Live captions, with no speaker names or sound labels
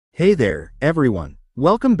Hey there, everyone.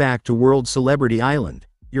 Welcome back to World Celebrity Island,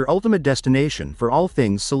 your ultimate destination for all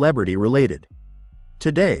things celebrity related.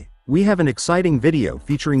 Today, we have an exciting video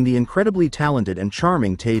featuring the incredibly talented and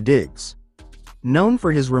charming Taye Diggs. Known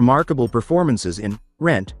for his remarkable performances in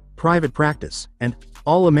Rent, Private Practice, and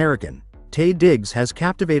All American, Taye Diggs has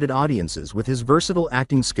captivated audiences with his versatile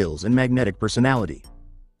acting skills and magnetic personality.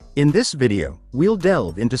 In this video, we'll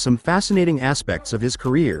delve into some fascinating aspects of his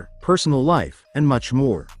career, personal life, and much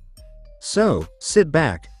more. So, sit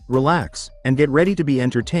back, relax, and get ready to be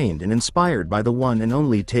entertained and inspired by the one and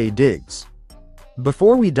only Taye Diggs.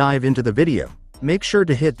 Before we dive into the video, make sure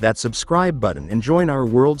to hit that subscribe button and join our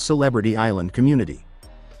World Celebrity Island community.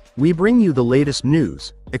 We bring you the latest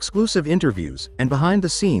news, exclusive interviews, and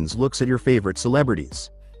behind-the-scenes looks at your favorite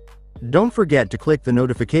celebrities. Don't forget to click the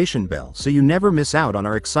notification bell so you never miss out on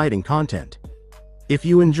our exciting content. If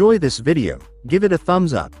you enjoy this video, give it a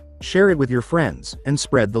thumbs up, share it with your friends, and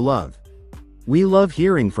spread the love. We love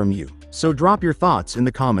hearing from you, so drop your thoughts in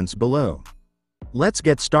the comments below. Let's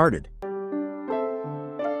get started.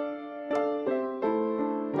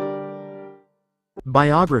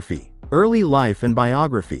 Biography. Early life and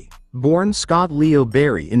biography. Born Scott Leo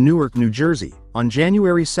Berry in Newark, New Jersey, on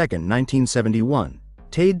January 2, 1971.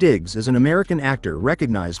 Taye Diggs is an American actor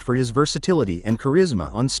recognized for his versatility and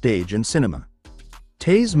charisma on stage and cinema.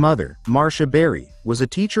 Taye's mother, Marcia Berry, was a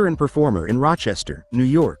teacher and performer in Rochester, New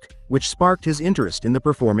York, which sparked his interest in the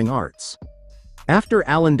performing arts. After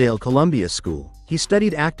Allendale Columbia School, he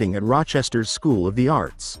studied acting at Rochester's School of the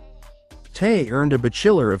Arts. Taye earned a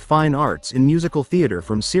Bachelor of Fine Arts in musical theater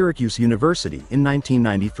from Syracuse University in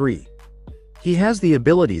 1993. He has the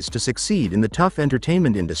abilities to succeed in the tough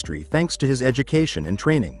entertainment industry thanks to his education and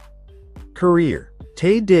training. Career.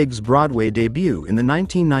 Taye Diggs' Broadway debut in the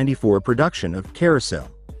 1994 production of Carousel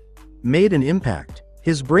made an impact.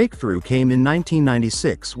 His breakthrough came in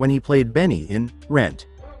 1996 when he played Benny in Rent.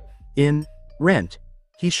 In Rent,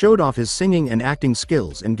 he showed off his singing and acting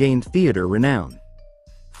skills and gained theater renown.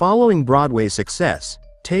 Following Broadway success,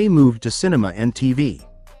 Taye moved to cinema and TV.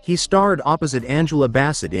 He starred opposite Angela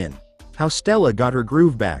Bassett in How Stella Got Her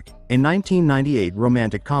Groove Back, a 1998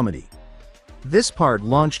 romantic comedy. This part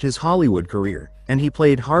launched his Hollywood career, and he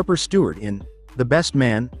played Harper Stewart in The Best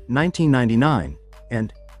Man, 1999,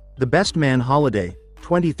 and The Best Man Holiday,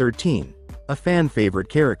 2013, a fan-favorite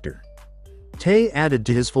character. Taye added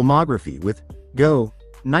to his filmography with Go,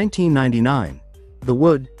 1999, The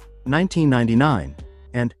Wood, 1999,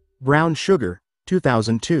 and Brown Sugar,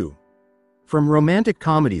 2002. From romantic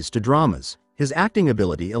comedies to dramas, his acting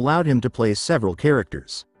ability allowed him to play several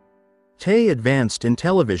characters. Taye advanced in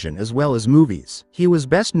television as well as movies. He was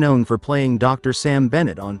best known for playing Dr. Sam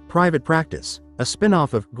Bennett on Private Practice, a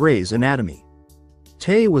spin-off of Grey's Anatomy.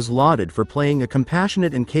 Taye was lauded for playing a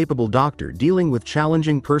compassionate and capable doctor dealing with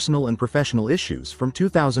challenging personal and professional issues from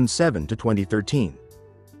 2007 to 2013.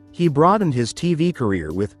 He broadened his TV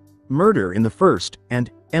career with Murder in the First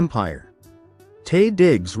and Empire. Taye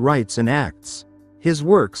Diggs writes and acts. His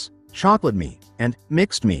works, Chocolate Me and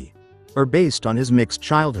Mixed Me, are based on his mixed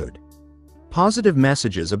childhood. Positive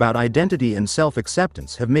messages about identity and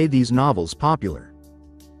self-acceptance have made these novels popular.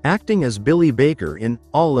 Acting as Billy Baker in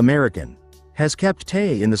All American has kept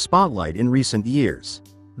Taye in the spotlight in recent years.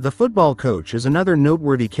 The football coach is another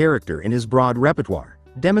noteworthy character in his broad repertoire,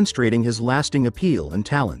 demonstrating his lasting appeal and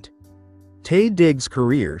talent. Taye Diggs'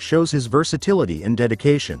 career shows his versatility and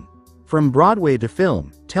dedication. From Broadway to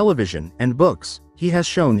film, television, and books, he has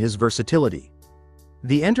shown his versatility.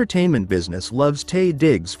 The entertainment business loves Taye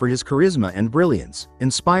Diggs for his charisma and brilliance,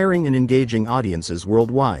 inspiring and engaging audiences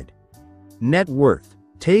worldwide. Net worth.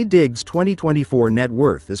 Taye Diggs' 2024 net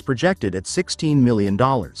worth is projected at $16 million.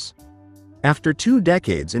 After 2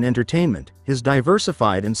 decades in entertainment, his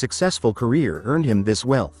diversified and successful career earned him this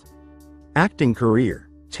wealth. Acting career.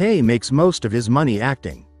 Taye makes most of his money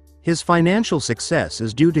acting. His financial success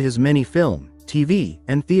is due to his many film, TV,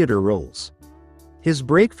 and theater roles. His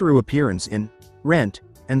breakthrough appearance in Rent,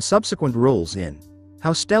 and subsequent roles in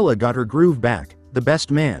How Stella Got Her Groove Back, The Best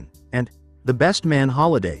Man, and The Best Man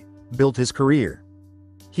Holiday, built his career.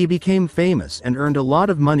 He became famous and earned a lot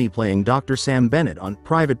of money playing Dr. Sam Bennett on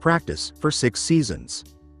Private Practice for 6 seasons.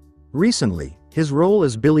 Recently, his role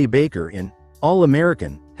as Billy Baker in All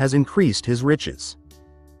American has increased his riches.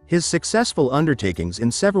 His successful undertakings in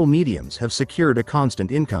several mediums have secured a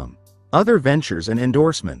constant income. Other ventures and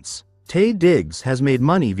endorsements. Taye Diggs has made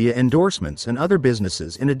money via endorsements and other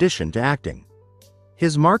businesses in addition to acting.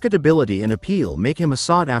 His marketability and appeal make him a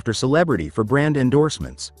sought-after celebrity for brand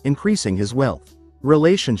endorsements, increasing his wealth.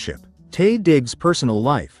 Relationship. Taye Diggs' personal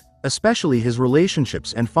life, especially his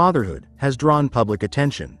relationships and fatherhood, has drawn public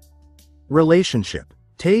attention. Relationship.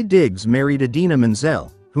 Taye Diggs married Idina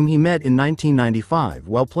Menzel, whom he met in 1995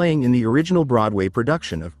 while playing in the original Broadway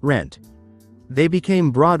production of Rent. They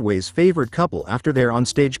became Broadway's favorite couple after their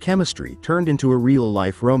onstage chemistry turned into a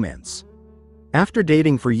real-life romance. After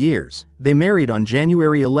dating for years, they married on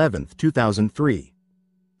January 11, 2003.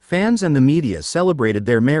 Fans and the media celebrated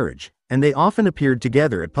their marriage, and they often appeared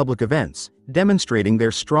together at public events, demonstrating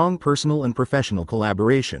their strong personal and professional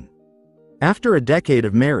collaboration. After a decade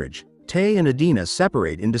of marriage, Taye and Idina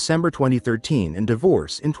separate in December 2013 and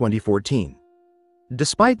divorce in 2014.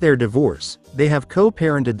 Despite their divorce, they have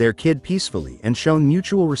co-parented their kid peacefully and shown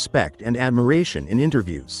mutual respect and admiration in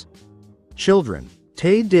interviews. Children: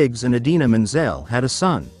 Taye Diggs and Idina Menzel had a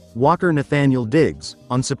son, Walker Nathaniel Diggs,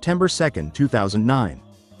 on September 2, 2009.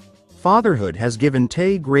 Fatherhood has given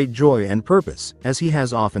Taye great joy and purpose, as he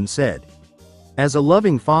has often said. As a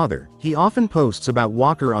loving father, he often posts about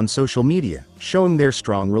Walker on social media, showing their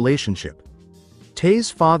strong relationship. Taye's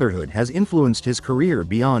fatherhood has influenced his career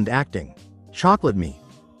beyond acting. Chocolate Me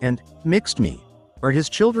and Mixed Me are his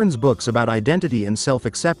children's books about identity and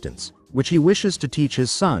self-acceptance, which he wishes to teach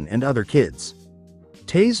his son and other kids.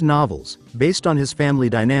 Taye's novels, based on his family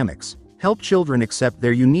dynamics, help children accept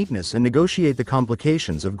their uniqueness and negotiate the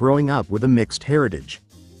complications of growing up with a mixed heritage.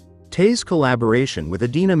 Taye's collaboration with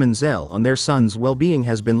Idina Menzel on their son's well-being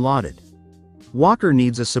has been lauded. Walker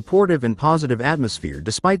needs a supportive and positive atmosphere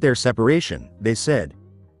despite their separation, they said.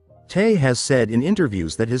 Taye has said in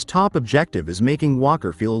interviews that his top objective is making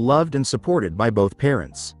Walker feel loved and supported by both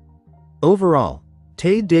parents. Overall,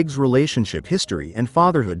 Taye Diggs' relationship history and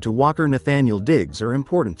fatherhood to Walker Nathaniel Diggs are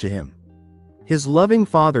important to him. His loving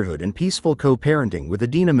fatherhood and peaceful co-parenting with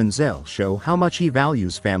Idina Menzel show how much he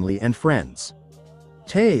values family and friends.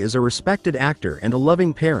 Taye is a respected actor and a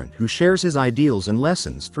loving parent who shares his ideals and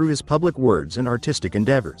lessons through his public words and artistic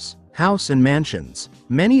endeavors. House and mansions.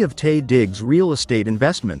 Many of Taye Diggs' real estate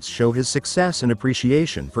investments show his success and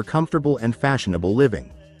appreciation for comfortable and fashionable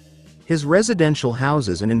living. His residential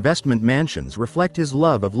houses and investment mansions reflect his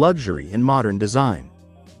love of luxury and modern design.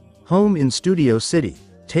 Home in Studio City.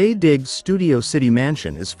 Taye Diggs' Studio City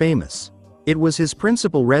mansion is famous. It was his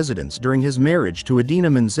principal residence during his marriage to Idina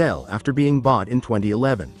Menzel after being bought in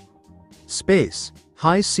 2011. Space.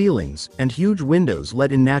 High ceilings and huge windows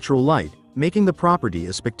let in natural light, making the property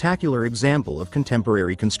a spectacular example of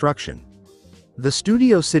contemporary construction. The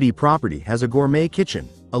Studio City property has a gourmet kitchen,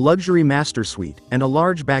 a luxury master suite, and a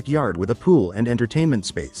large backyard with a pool and entertainment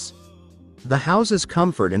space. The house's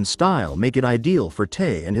comfort and style make it ideal for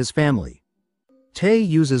Taye and his family. Taye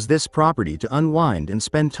uses this property to unwind and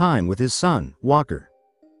spend time with his son, Walker.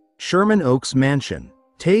 Sherman Oaks Mansion.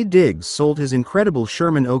 Taye Diggs sold his incredible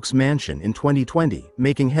Sherman Oaks mansion in 2020,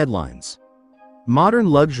 making headlines. Modern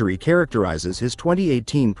luxury characterizes his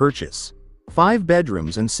 2018 purchase. 5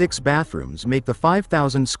 bedrooms and 6 bathrooms make the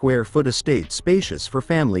 5,000-square-foot estate spacious for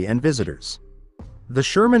family and visitors. The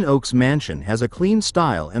Sherman Oaks mansion has a clean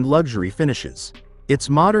style and luxury finishes. Its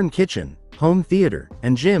modern kitchen, home theater,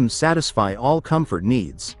 and gym satisfy all comfort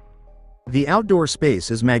needs. The outdoor space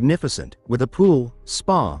is magnificent, with a pool,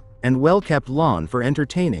 spa, and well-kept lawn for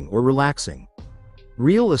entertaining or relaxing.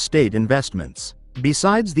 Real estate investments.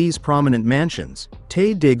 Besides these prominent mansions,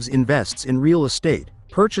 Taye Diggs invests in real estate,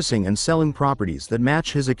 purchasing and selling properties that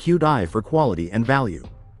match his acute eye for quality and value.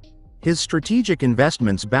 His strategic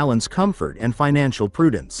investments balance comfort and financial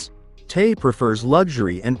prudence. Taye prefers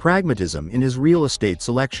luxury and pragmatism in his real estate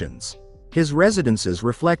selections. His residences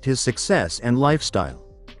reflect his success and lifestyle.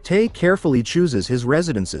 Taye carefully chooses his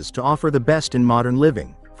residences to offer the best in modern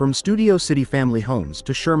living, from Studio City family homes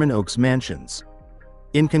to Sherman Oaks mansions.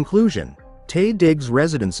 In conclusion, Taye Diggs'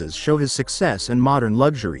 residences show his success and modern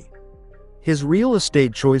luxury. His real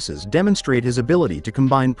estate choices demonstrate his ability to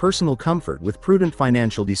combine personal comfort with prudent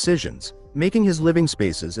financial decisions, making his living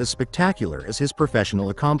spaces as spectacular as his professional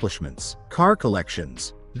accomplishments. Car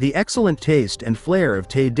collections. The excellent taste and flair of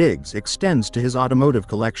Taye Diggs extends to his automotive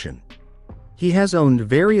collection. He has owned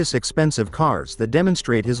various expensive cars that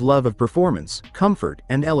demonstrate his love of performance, comfort,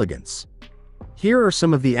 and elegance. Here are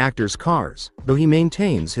some of the actor's cars, though he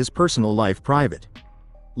maintains his personal life private.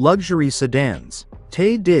 Luxury sedans.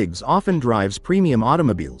 Taye Diggs often drives premium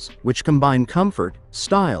automobiles, which combine comfort,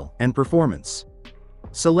 style, and performance.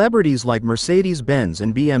 Celebrities like Mercedes-Benz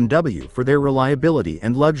and BMW for their reliability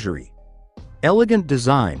and luxury. Elegant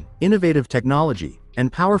design, innovative technology,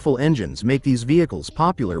 and powerful engines make these vehicles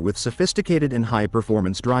popular with sophisticated and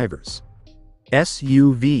high-performance drivers.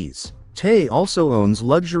 SUVs. Taye also owns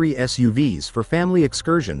luxury SUVs for family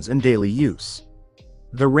excursions and daily use.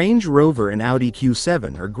 The Range Rover and Audi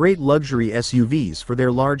Q7 are great luxury SUVs for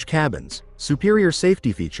their large cabins, superior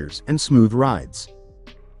safety features, and smooth rides.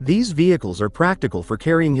 These vehicles are practical for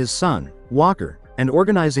carrying his son, Walker, and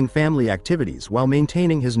organizing family activities while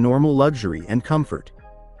maintaining his normal luxury and comfort.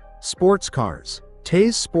 Sports cars.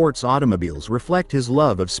 Taye's sports automobiles reflect his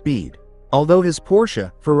love of speed. Although his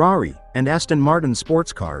Porsche, Ferrari, and Aston Martin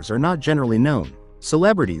sports cars are not generally known,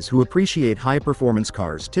 celebrities who appreciate high-performance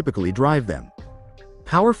cars typically drive them.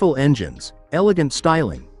 Powerful engines, elegant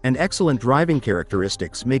styling, and excellent driving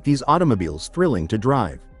characteristics make these automobiles thrilling to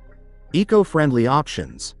drive. Eco-friendly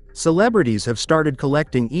options. Celebrities have started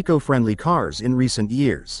collecting eco-friendly cars in recent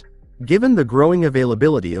years. Given the growing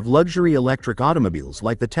availability of luxury electric automobiles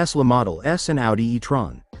like the Tesla Model S and Audi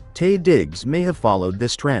e-tron, Taye Diggs may have followed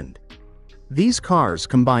this trend. These cars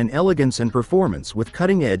combine elegance and performance with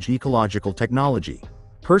cutting-edge ecological technology.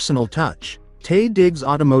 Personal touch. Taye Diggs'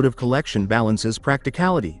 automotive collection balances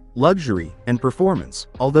practicality, luxury, and performance,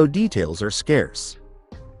 although details are scarce.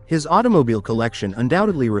 His automobile collection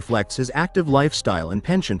undoubtedly reflects his active lifestyle and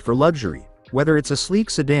penchant for luxury, whether it's a sleek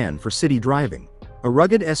sedan for city driving, a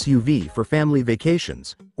rugged SUV for family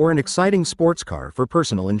vacations, or an exciting sports car for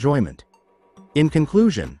personal enjoyment. In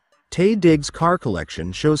conclusion, Taye Diggs' car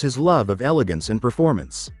collection shows his love of elegance and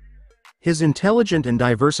performance. His intelligent and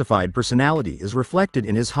diversified personality is reflected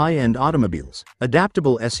in his high-end automobiles,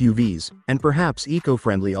 adaptable SUVs, and perhaps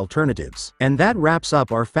eco-friendly alternatives. And that wraps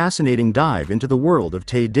up our fascinating dive into the world of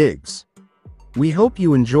Taye Diggs. We hope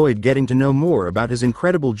you enjoyed getting to know more about his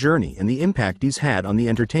incredible journey and the impact he's had on the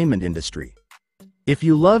entertainment industry. If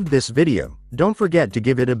you loved this video, don't forget to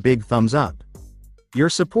give it a big thumbs up. Your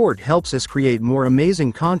support helps us create more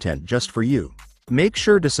amazing content just for you. Make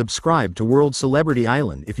sure to subscribe to World Celebrity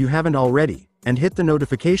Island if you haven't already, and hit the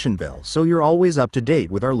notification bell so you're always up to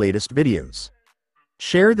date with our latest videos.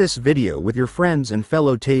 Share this video with your friends and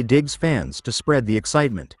fellow Taye Diggs fans to spread the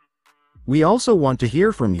excitement. We also want to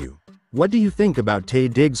hear from you. What do you think about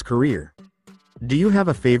Taye Diggs' career? Do you have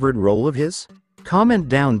a favorite role of his? Comment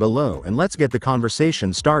down below and let's get the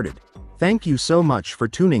conversation started. Thank you so much for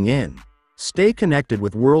tuning in. Stay connected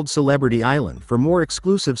with World Celebrity Island for more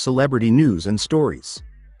exclusive celebrity news and stories.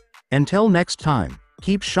 Until next time,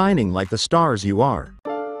 keep shining like the stars you are.